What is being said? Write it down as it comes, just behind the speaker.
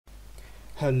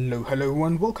Hello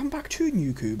and welcome back to a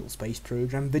new Kerbal Space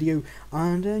Program video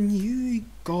and a new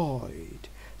guide.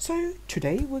 So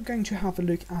today we're going to have a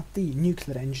look at the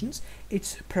nuclear engines,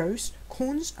 its pros,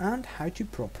 cons and how to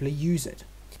properly use it.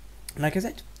 Like I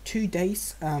said,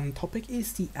 today's topic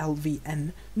is the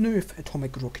LVN Nerv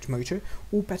atomic rocket motor,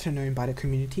 or better known by the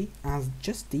community as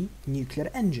just the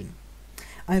nuclear engine.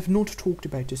 I have not talked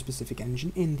about the specific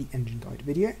engine in the engine guide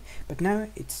video, but now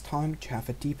it's time to have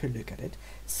a deeper look at it,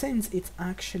 since it's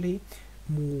actually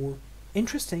more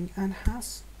interesting and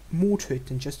has more to it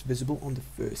than just visible on the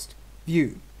first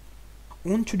view.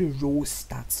 On to the raw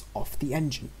stats of the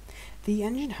engine. The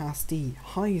engine has the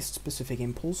highest specific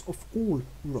impulse of all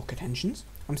rocket engines.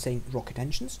 I'm saying rocket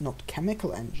engines, not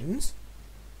chemical engines,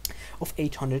 of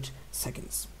 800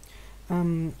 seconds.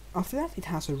 After that, it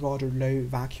has a rather low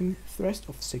vacuum thrust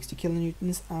of 60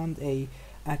 kilonewtons and a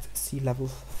at sea level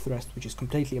thrust which is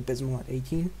completely abysmal at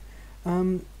 18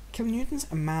 kilonewtons,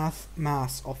 a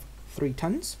mass of 3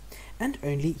 tons, and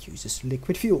only uses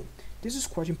liquid fuel. This is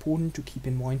quite important to keep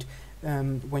in mind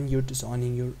when you're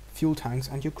designing your fuel tanks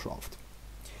and your craft.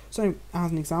 So,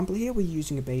 as an example here, we're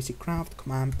using a basic craft,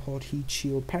 command pod, heat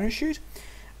shield, parachute,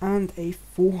 and a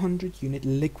 400 unit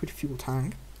liquid fuel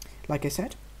tank. Like I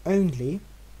said, only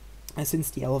since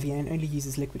the LVN only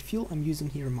uses liquid fuel, I'm using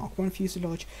here a Mark 1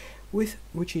 fuselage,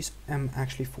 which is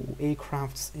actually for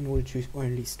aircrafts in order to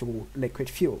only store liquid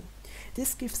fuel.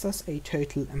 This gives us a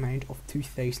total amount of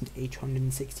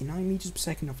 2,869 meters per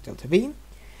second of delta V.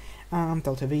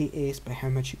 Delta V is by how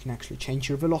much you can actually change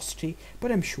your velocity,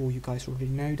 but I'm sure you guys already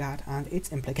know that and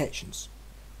its implications.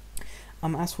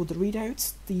 As for the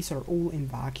readouts, these are all in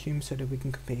vacuum so that we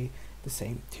can compare the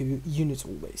same two units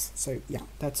always. So yeah,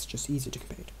 that's just easy to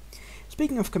compare it.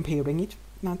 Speaking of comparing it,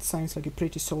 that sounds like a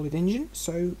pretty solid engine,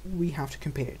 so we have to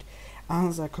compare it.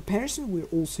 As a comparison, we're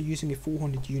also using a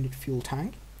 400 unit fuel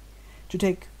tank to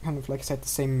take, kind of like I said, the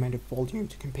same amount of volume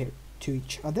to compare to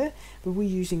each other, but we're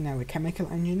using now a chemical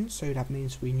engine, so that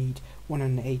means we need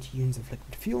 180 units of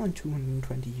liquid fuel and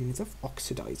 220 units of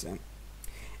oxidizer.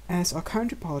 As our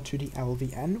counterpart to the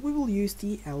LVN, we will use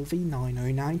the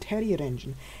LV909 Terrier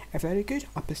engine, a very good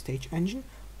upper stage engine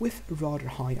with rather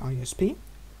high ISP,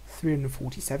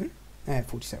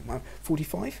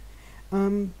 45,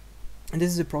 and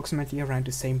this is approximately around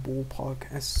the same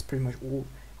ballpark as pretty much all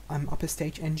upper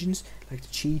stage engines, like the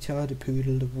Cheetah, the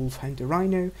Poodle, the Wolfhound, the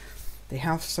Rhino. They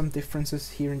have some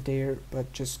differences here and there,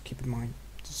 but just keep in mind,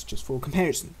 this is just for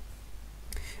comparison.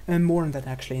 More on that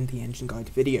actually in the engine guide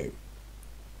video.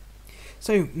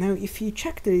 So now if you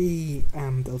check the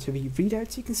delta V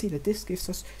readouts, you can see that this gives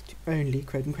us only,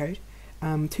 quote unquote,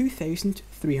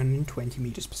 2,320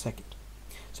 meters per second.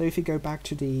 So if you go back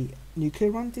to the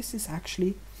nuclear one, this is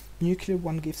actually, nuclear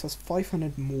one gives us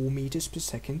 500 more meters per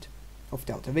second of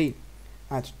delta V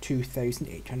at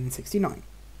 2,869.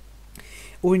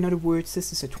 Or in other words,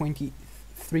 this is a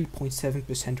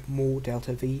 23.7% more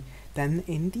delta V than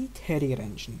in the Terrier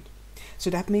engine.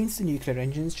 So that means the nuclear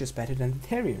engine is just better than the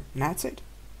Terrier, and that's it,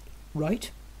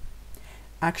 right?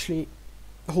 Actually,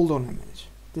 hold on a minute.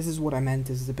 This is what I meant.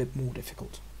 This is a bit more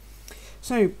difficult.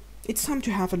 So it's time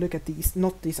to have a look at these,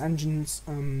 not these engines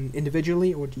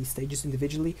individually or these stages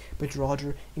individually, but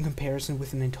rather in comparison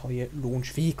with an entire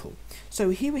launch vehicle. So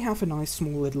here we have a nice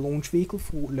small little launch vehicle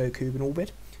for low Kerbal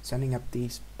orbit, sending up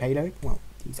these payload, well,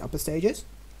 these upper stages.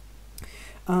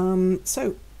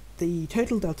 So the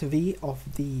total delta V of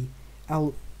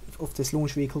this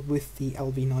launch vehicle with the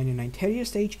LV909 Terrier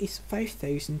stage is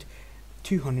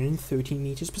 5,213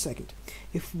 meters per second.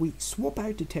 If we swap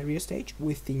out the Terrier stage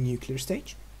with the nuclear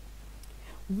stage,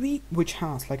 which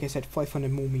has, like I said,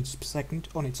 500 more meters per second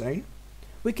on its own,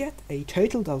 we get a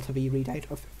total delta V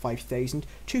readout of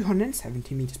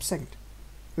 5,270 meters per second,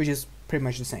 which is pretty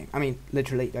much the same. I mean,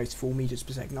 literally those 4 meters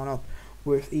per second are not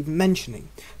worth even mentioning.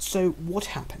 So what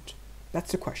happened?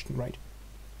 That's the question, right?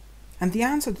 And the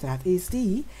answer to that is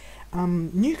the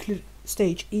nuclear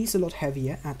stage is a lot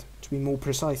heavier, to be more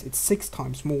precise, it's 6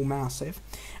 times more massive,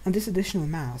 and this additional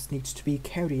mass needs to be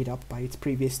carried up by its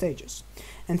previous stages.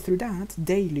 And through that,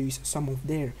 they lose some of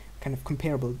their kind of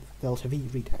comparable delta V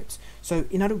readouts. So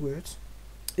in other words,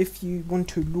 if you want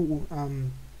to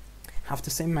have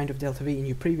the same amount of delta V in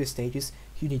your previous stages,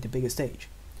 you need a bigger stage.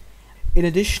 In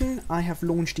addition, I have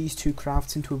launched these two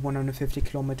crafts into a 150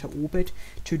 kilometer orbit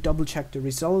to double check the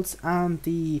results, and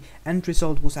the end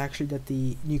result was actually that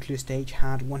the nuclear stage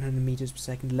had 100 meters per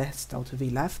second less delta V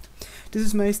left. This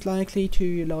is most likely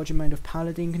to a large amount of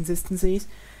pilot inconsistencies,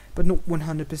 but not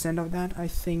 100% of that. I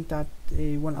think that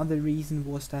one other reason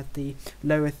was that the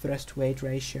lower thrust weight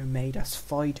ratio made us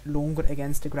fight longer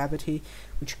against the gravity,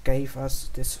 which gave us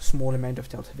this small amount of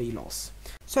delta V loss.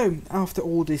 So after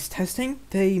all this testing,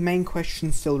 the main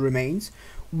question still remains: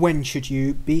 when should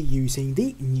you be using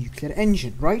the nuclear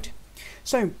engine, right?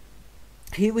 So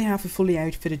here we have a fully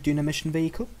outfitted Duna Mission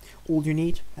vehicle. All you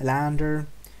need: a lander,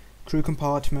 crew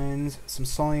compartments, some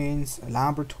science, a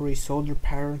laboratory, solar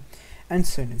power, and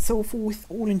so on and so forth,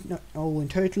 all in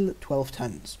total 12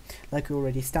 tons. Like we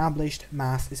already established,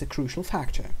 mass is a crucial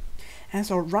factor.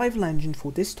 As our rival engine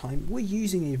for this time, we're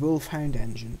using a Wolfhound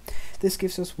engine. This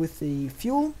gives us, with the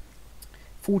fuel,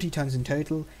 40 tons in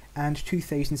total and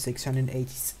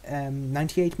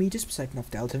 2,698 meters per second of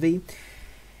delta V.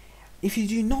 If you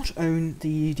do not own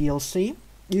the DLC,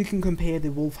 you can compare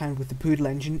the Wolfhound with the Poodle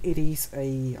engine. It is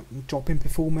a drop in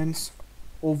performance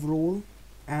overall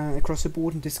across the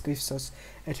board, and this gives us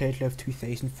a total of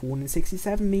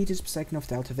 2,467 meters per second of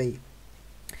delta V.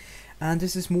 And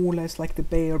this is more or less like the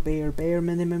bare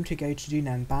minimum to go to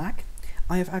Duna and back.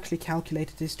 I have actually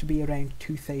calculated this to be around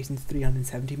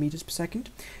 2,370 meters per second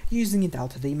using a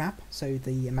delta V map, so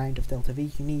the amount of delta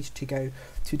V you need to go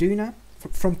to Duna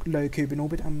from low Cuban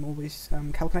orbit. I'm always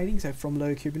calculating, so from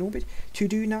low Cuban orbit to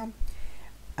Duna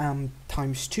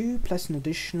times 2 plus an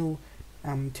additional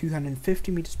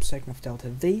 250 meters per second of delta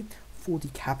V for the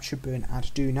capture burn at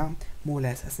Duna, more or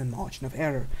less as a margin of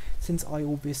error, since I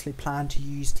obviously plan to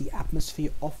use the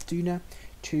atmosphere of Duna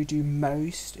to do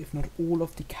most, if not all,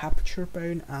 of the capture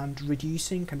burn and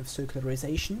reducing kind of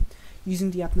circularization using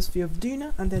the atmosphere of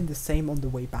Duna, and then the same on the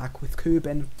way back with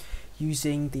Cuban,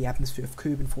 using the atmosphere of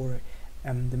Cuban for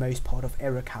the most part of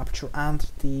error capture and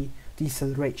the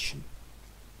deceleration.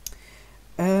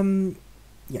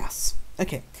 Yes.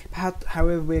 Okay,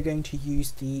 however, we're going to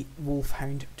use the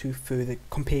Wolfhound to further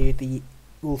compare the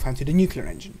Wolfhound to the nuclear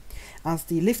engine. As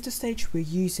the lifter stage, we're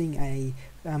using a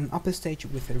upper stage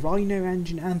with a Rhino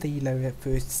engine and the lower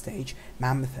first stage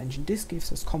Mammoth engine. This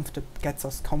gets us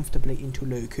comfortably into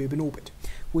low Cuban orbit,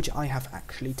 which I have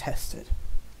actually tested.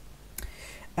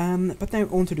 But now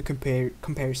on to the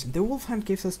comparison. The Wolfhound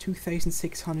gives us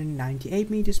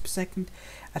 2,698 meters per second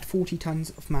at 40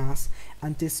 tons of mass,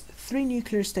 and this 3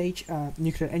 nuclear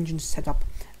engine setup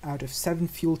out of 7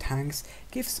 fuel tanks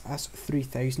gives us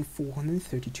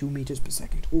 3,432 meters per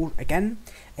second, or again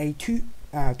a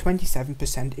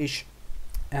 27%-ish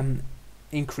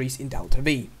increase in delta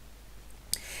V.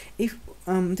 If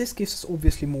this gives us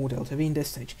obviously more delta V in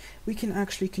this stage, we can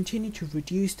actually continue to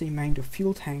reduce the amount of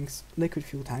fuel tanks, liquid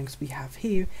fuel tanks we have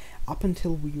here, up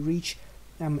until we reach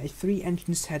a 3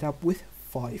 engine setup with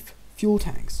 5 fuel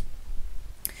tanks.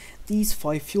 These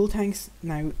 5 fuel tanks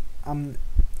now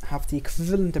have the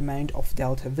equivalent amount of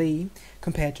delta V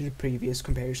compared to the previous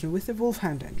comparison with the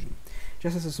Wolfhound engine.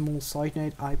 Just as a small side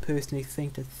note, I personally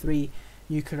think that 3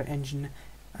 nuclear engine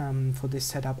for this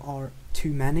setup are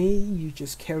too many. You're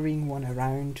just carrying one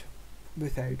around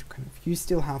without you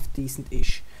still have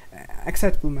decent-ish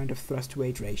acceptable amount of thrust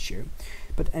weight ratio.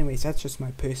 But anyways, that's just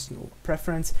my personal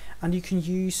preference, and you can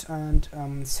use and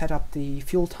set up the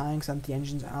fuel tanks and the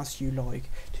engines as you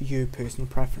like to your personal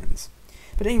preference.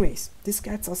 But anyways, this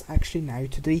gets us actually now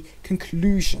to the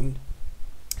conclusion.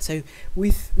 So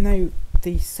with now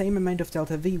the same amount of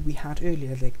delta V we had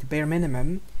earlier, like the bare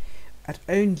minimum, at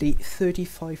only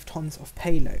 35 tons of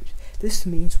payload. This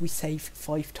means we save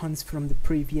 5 tons from the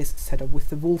previous setup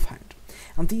with the Wolfhound,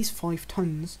 and these 5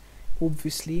 tons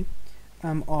obviously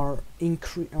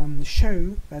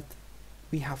show that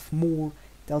we have more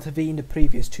delta V in the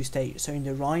previous 2 stages, so in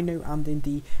the Rhino and in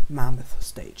the Mammoth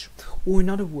stage. Or in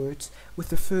other words, with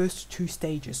the first 2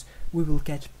 stages we will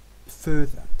get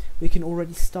further. We can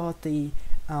already start the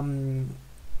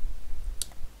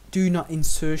Duna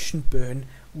insertion burn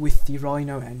with the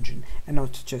Rhino engine, and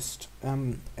not just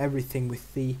everything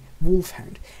with the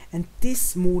Wolfhound. And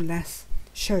this more or less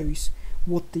shows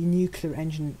what the nuclear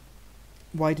engine,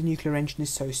 why the nuclear engine is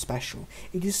so special.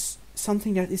 It is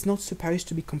something that is not supposed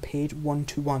to be compared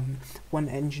one-to-one, one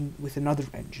engine with another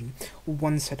engine, or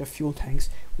one set of fuel tanks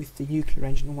with the nuclear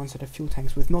engine, or one set of fuel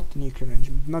tanks with not the nuclear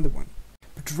engine with another one.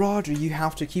 But rather you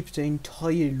have to keep the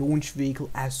entire launch vehicle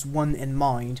as one in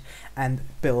mind and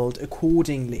build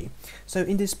accordingly. So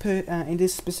in this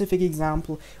specific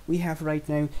example, we have right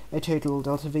now a total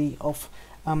delta V of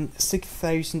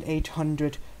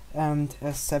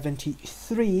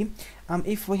 6,873.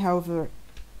 If we however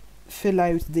fill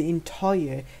out the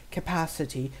entire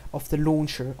capacity of the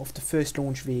launcher of the first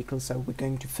launch vehicle, so we're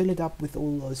going to fill it up with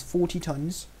all those 40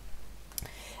 tons,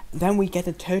 then we get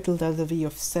a total delta V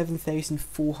of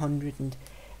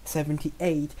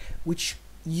 7,478, which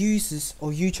uses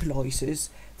or utilizes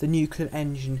the nuclear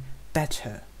engine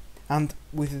better, and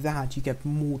with that you get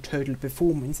more total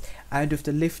performance out of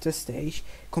the lifter stage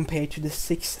compared to the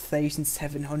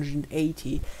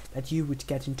 6,780 that you would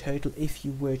get in total if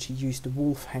you were to use the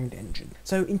Wolfhound engine.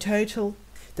 So in total,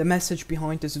 the message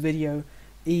behind this video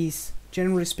is,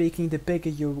 generally speaking, the bigger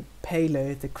your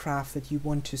payload, the craft that you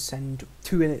want to send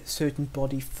to a certain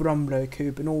body from low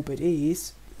Cuban orbit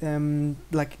is,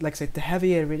 like I said, the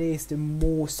heavier it is, the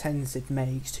more sense it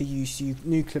makes to use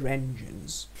nuclear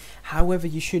engines. However,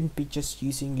 you shouldn't be just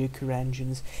using nuclear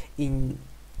engines in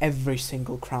every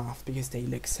single craft because they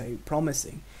look so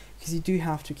promising, because you do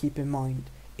have to keep in mind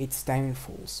its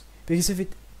downfalls, because if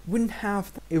it wouldn't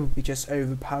have them, it would be just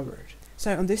overpowered.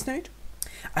 So on this note,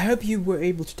 I hope you were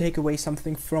able to take away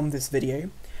something from this video,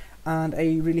 and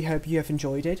I really hope you have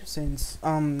enjoyed it, since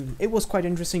it was quite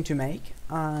interesting to make,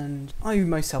 and I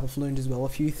myself learned as well a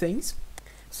few things.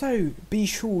 So be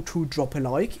sure to drop a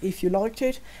like if you liked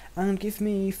it, and give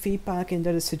me feedback and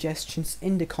other suggestions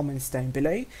in the comments down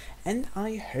below, and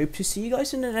I hope to see you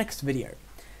guys in the next video.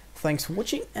 Thanks for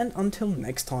watching, and until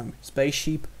next time, Space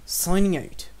Sheep signing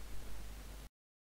out.